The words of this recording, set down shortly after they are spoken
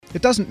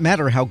It doesn't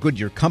matter how good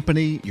your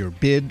company, your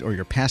bid, or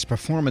your past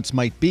performance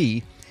might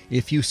be.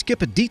 If you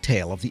skip a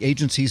detail of the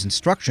agency's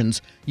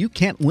instructions, you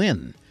can't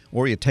win.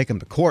 Or you take them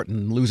to court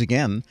and lose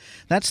again.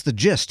 That's the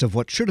gist of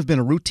what should have been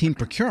a routine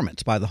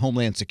procurement by the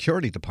Homeland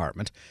Security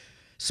Department.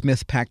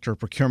 Smith-Pachter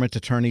procurement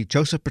attorney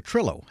Joseph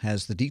Petrillo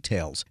has the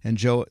details. And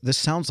Joe, this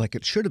sounds like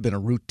it should have been a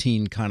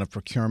routine kind of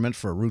procurement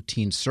for a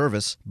routine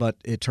service, but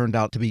it turned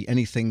out to be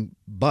anything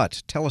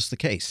but. Tell us the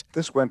case.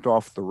 This went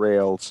off the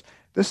rails.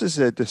 This is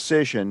a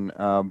decision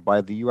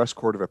by the U.S.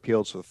 Court of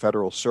Appeals for the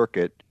Federal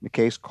Circuit, in a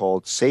case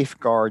called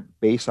Safeguard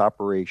Base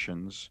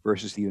Operations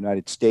versus the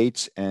United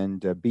States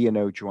and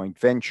B&O Joint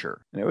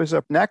Venture. And it was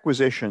an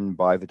acquisition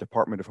by the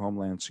Department of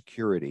Homeland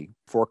Security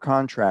for a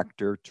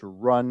contractor to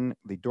run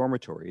the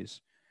dormitories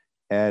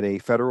at a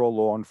federal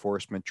law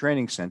enforcement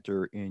training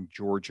center in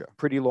Georgia.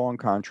 Pretty long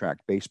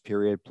contract, base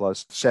period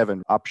plus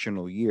 7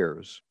 optional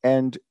years.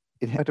 And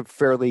it had a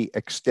fairly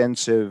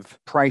extensive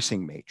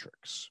pricing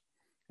matrix.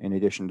 In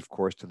addition, of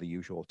course, to the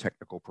usual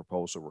technical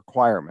proposal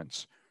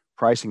requirements.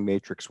 Pricing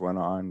matrix went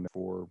on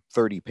for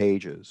 30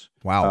 pages.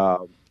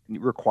 Wow. It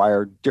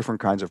required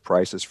different kinds of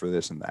prices for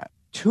this and that.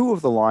 2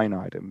 of the line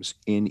items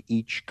in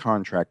each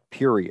contract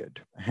period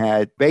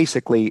had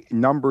basically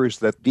numbers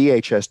that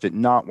DHS did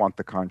not want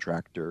the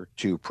contractor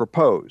to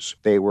propose.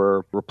 They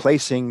were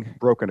replacing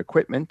broken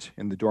equipment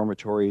in the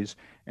dormitories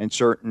and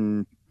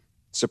certain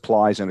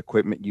supplies and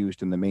equipment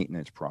used in the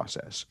maintenance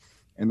process.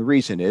 And the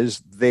reason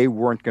is they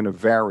weren't going to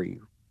vary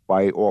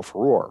by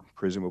offeror.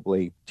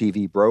 Presumably,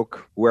 TV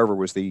broke, whoever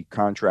was the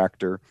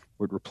contractor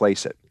would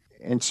replace it.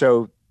 And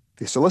so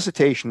the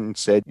solicitation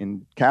said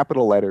in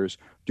capital letters,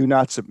 do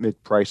not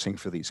submit pricing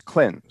for these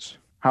CLINs.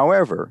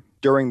 However,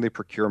 during the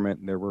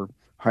procurement, there were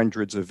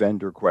hundreds of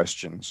vendor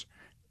questions.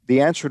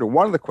 The answer to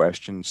one of the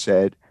questions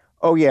said,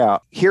 oh yeah,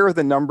 here are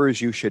the numbers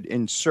you should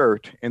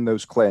insert in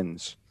those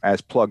CLINs as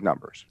plug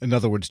numbers. In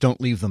other words, don't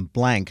leave them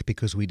blank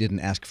because we didn't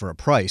ask for a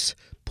price.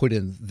 Put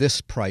in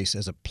this price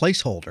as a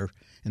placeholder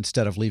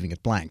instead of leaving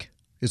it blank,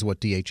 is what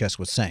DHS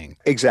was saying.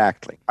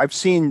 Exactly. I've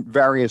seen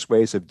various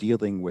ways of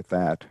dealing with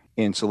that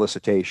in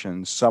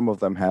solicitations. Some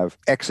of them have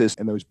X's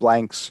in those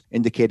blanks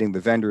indicating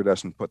the vendor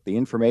doesn't put the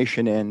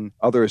information in.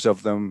 Others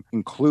of them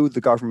include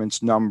the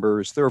government's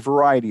numbers. There are a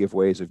variety of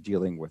ways of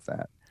dealing with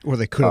that. Or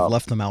they could have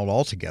left them out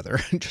altogether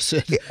and just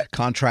said,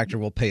 contractor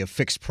will pay a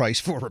fixed price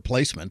for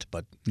replacement,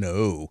 but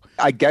no.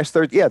 I guess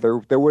there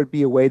would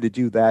be a way to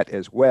do that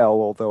as well,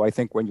 although I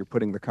think when you're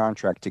putting the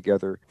contract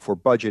together for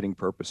budgeting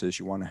purposes,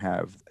 you want to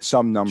have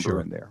some number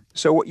in there.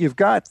 So what you've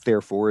got,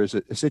 therefore, is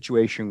a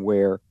situation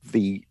where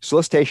the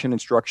solicitation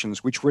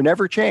instructions, which were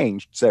never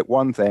changed, said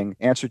one thing,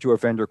 answer to a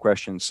vendor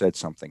question said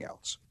something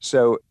else.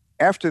 So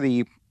after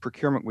the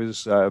procurement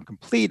was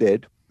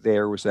completed,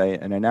 there was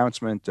an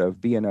announcement of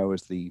B&O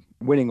as the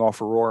winning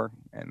offeror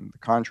and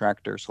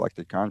the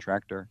selected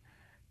contractor.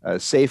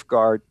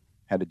 Safeguard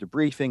had a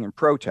debriefing and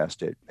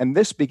protested. And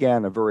this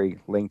began a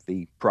very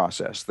lengthy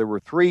process. There were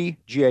 3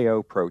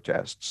 GAO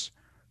protests,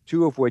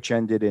 2 of which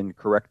ended in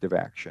corrective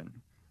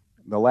action,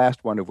 the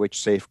last one of which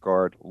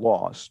Safeguard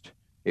lost.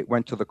 It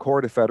went to the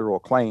Court of Federal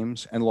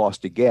Claims and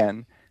lost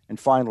again, and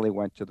finally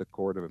went to the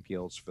Court of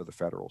Appeals for the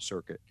Federal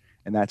Circuit.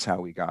 And that's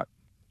how we got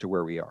to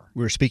where we are.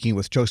 We're speaking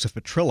with Joseph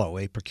Petrillo,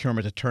 a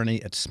procurement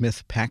attorney at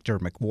Smith-Pachter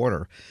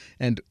McWhorter,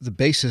 and the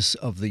basis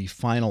of the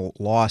final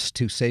loss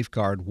to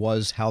Safeguard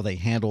was how they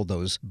handled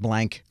those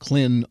blank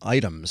CLIN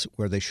items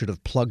where they should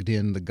have plugged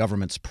in the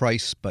government's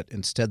price, but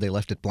instead they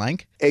left it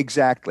blank?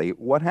 Exactly.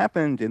 What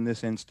happened in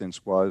this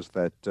instance was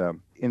that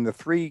in the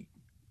 3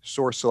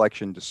 source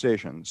selection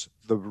decisions,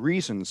 the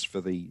reasons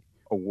for the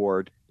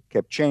award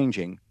kept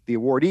changing. The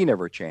awardee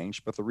never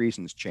changed, but the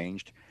reasons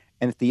changed.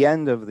 And at the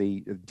end of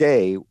the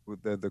day,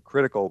 the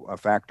critical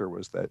factor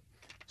was that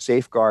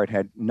Safeguard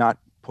had not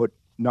put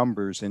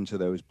numbers into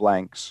those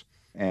blanks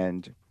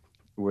and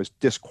was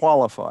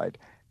disqualified.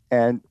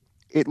 And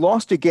it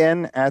lost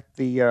again at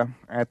the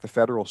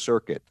Federal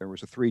Circuit. There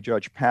was a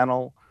 3-judge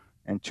panel,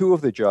 and 2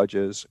 of the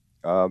judges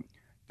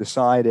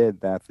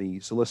decided that the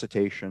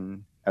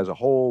solicitation as a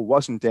whole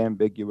wasn't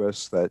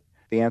ambiguous, that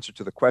the answer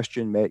to the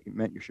question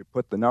meant you should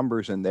put the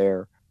numbers in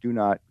there, do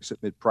not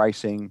submit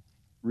pricing,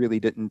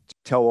 really didn't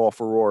tell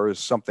offerors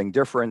something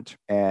different,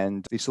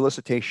 and the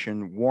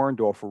solicitation warned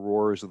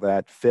offerors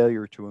that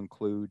failure to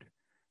include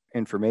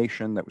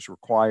information that was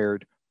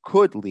required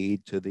could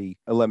lead to the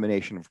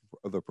elimination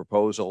of the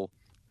proposal,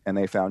 and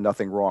they found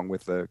nothing wrong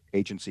with the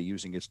agency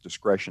using its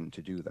discretion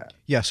to do that.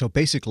 Yeah, so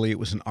basically it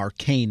was an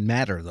arcane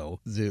matter, though.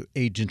 The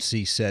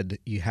agency said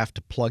you have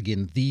to plug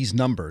in these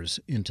numbers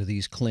into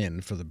these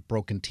CLIN for the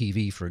broken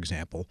TV, for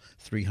example,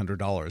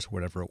 $300,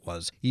 whatever it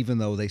was, even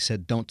though they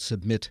said don't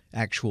submit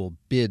actual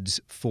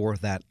bids for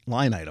that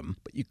line item.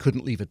 But you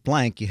couldn't leave it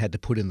blank. You had to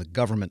put in the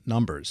government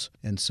numbers.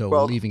 And so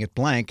leaving it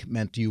blank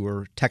meant you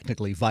were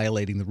technically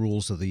violating the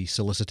rules of the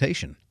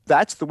solicitation.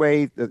 That's the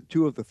way that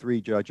 2 of the 3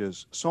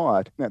 judges saw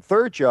it. That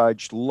 3rd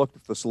judge looked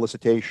at the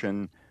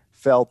solicitation,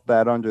 felt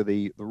that under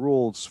the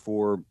rules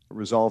for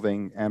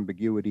resolving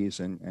ambiguities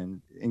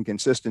and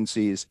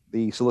inconsistencies,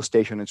 the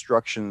solicitation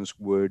instructions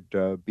would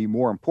be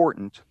more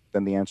important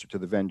than the answer to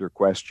the vendor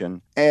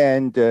question.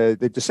 And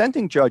the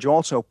dissenting judge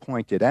also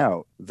pointed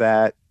out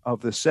that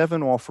of the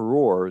 7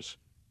 offerors,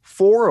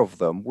 4 of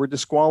them were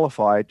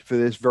disqualified for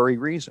this very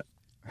reason.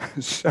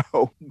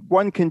 So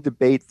one can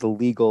debate the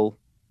legal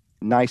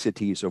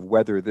niceties of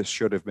whether this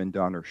should have been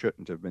done or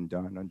shouldn't have been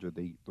done under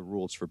the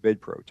rules for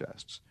bid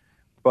protests.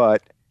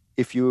 But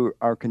if you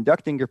are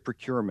conducting your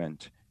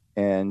procurement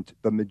and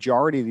the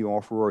majority of the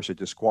offerors are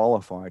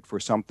disqualified for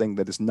something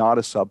that is not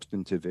a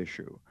substantive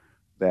issue,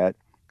 that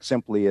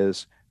simply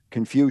is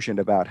confusion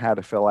about how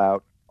to fill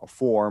out a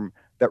form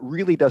that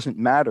really doesn't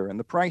matter in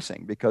the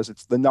pricing because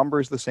the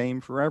number's the same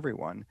for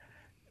everyone,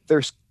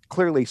 there's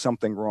clearly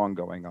something wrong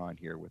going on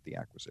here with the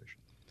acquisition.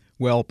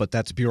 Well, but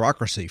that's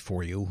bureaucracy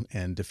for you.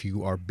 And if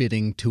you are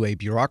bidding to a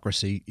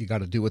bureaucracy, you got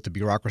to do what the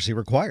bureaucracy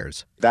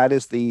requires. That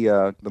is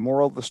the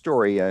moral of the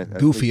story.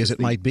 Goofy as it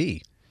might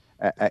be.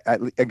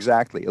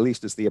 Exactly, at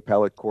least as the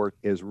appellate court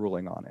is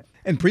ruling on it.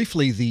 And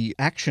briefly, the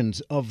actions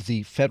of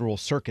the Federal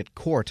Circuit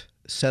Court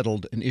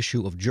settled an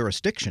issue of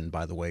jurisdiction,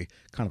 by the way,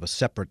 kind of a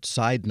separate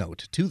side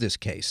note to this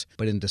case.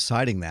 But in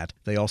deciding that,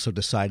 they also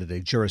decided a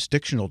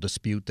jurisdictional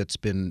dispute that's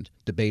been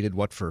debated,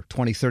 for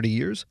 20, 30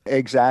 years?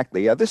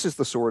 Exactly. This is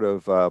the sort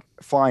of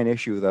fine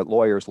issue that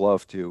lawyers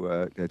love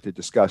to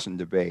discuss and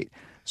debate.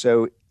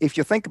 So if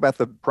you think about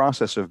the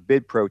process of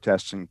bid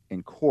protests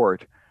in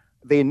court,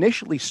 they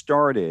initially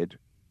started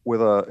with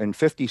in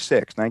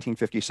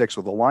 1956,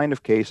 with a line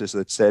of cases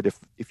that said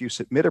if you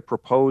submit a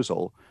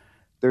proposal,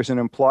 there's an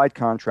implied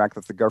contract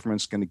that the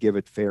government's going to give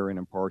it fair and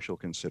impartial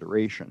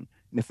consideration.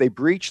 And if they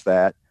breach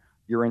that,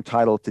 you're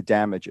entitled to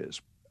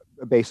damages,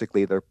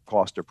 basically the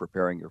cost of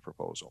preparing your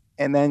proposal.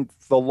 And then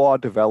the law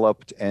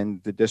developed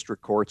and the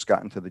district courts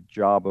got into the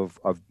job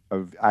of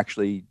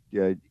actually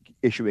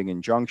issuing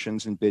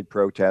injunctions in bid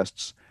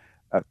protests.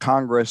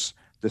 Congress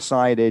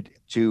decided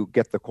to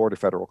get the Court of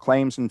Federal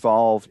Claims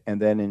involved, and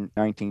then in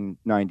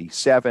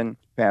 1997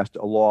 passed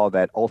a law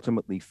that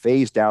ultimately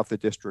phased out the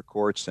district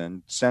courts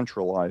and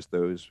centralized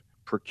those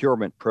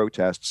procurement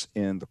protests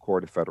in the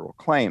Court of Federal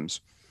Claims.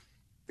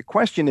 The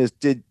question is,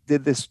 did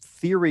this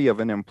theory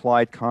of an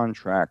implied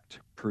contract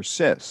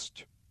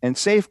persist? And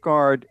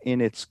Safeguard,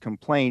 in its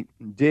complaint,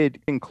 did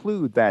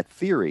include that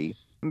theory.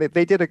 And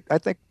they did. I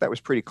think that was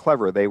pretty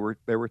clever. They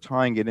were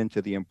tying it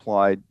into the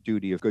implied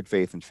duty of good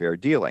faith and fair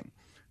dealing,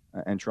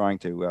 and trying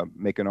to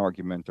make an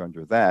argument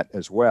under that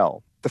as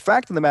well. The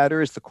fact of the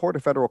matter is the Court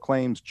of Federal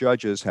Claims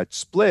judges had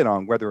split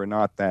on whether or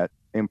not that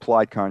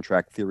implied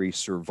contract theory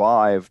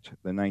survived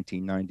the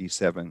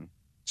 1997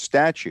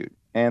 statute.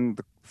 And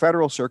the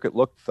Federal Circuit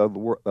looked at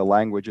the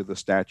language of the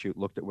statute,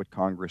 looked at what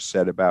Congress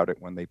said about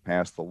it when they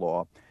passed the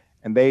law,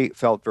 and they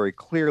felt very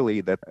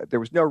clearly that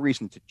there was no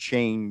reason to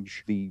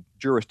change the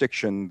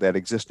jurisdiction that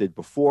existed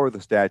before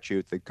the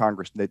statute, that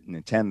Congress didn't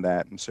intend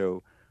that, and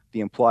so the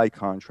implied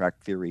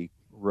contract theory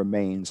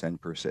remains and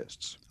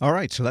persists. All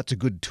right, so that's a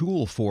good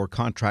tool for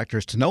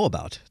contractors to know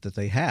about that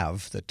they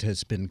have that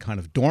has been kind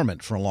of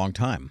dormant for a long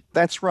time.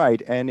 That's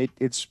right, and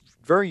it's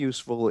very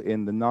useful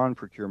in the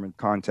non-procurement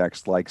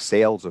context like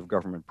sales of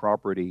government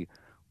property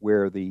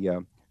where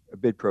the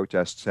bid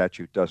protest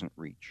statute doesn't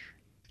reach.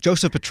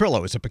 Joseph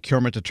Petrillo is a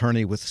procurement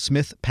attorney with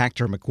Smith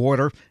Pachter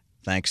McWhorter.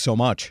 Thanks so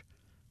much.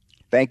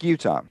 Thank you,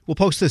 Tom. We'll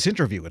post this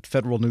interview at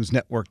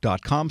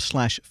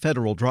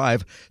federalnewsnetwork.com/Federal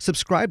Drive.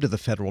 Subscribe to the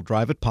Federal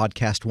Drive at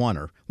Podcast One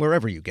or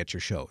wherever you get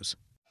your shows.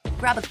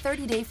 Grab a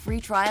 30-day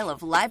free trial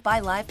of Live by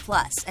Live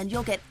Plus, and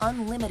you'll get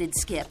unlimited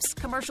skips,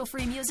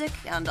 commercial-free music,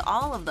 and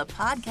all of the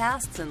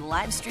podcasts and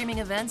live streaming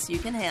events you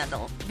can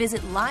handle.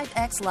 Visit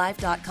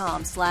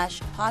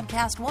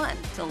livexlive.com/podcast1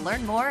 to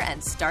learn more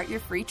and start your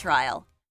free trial.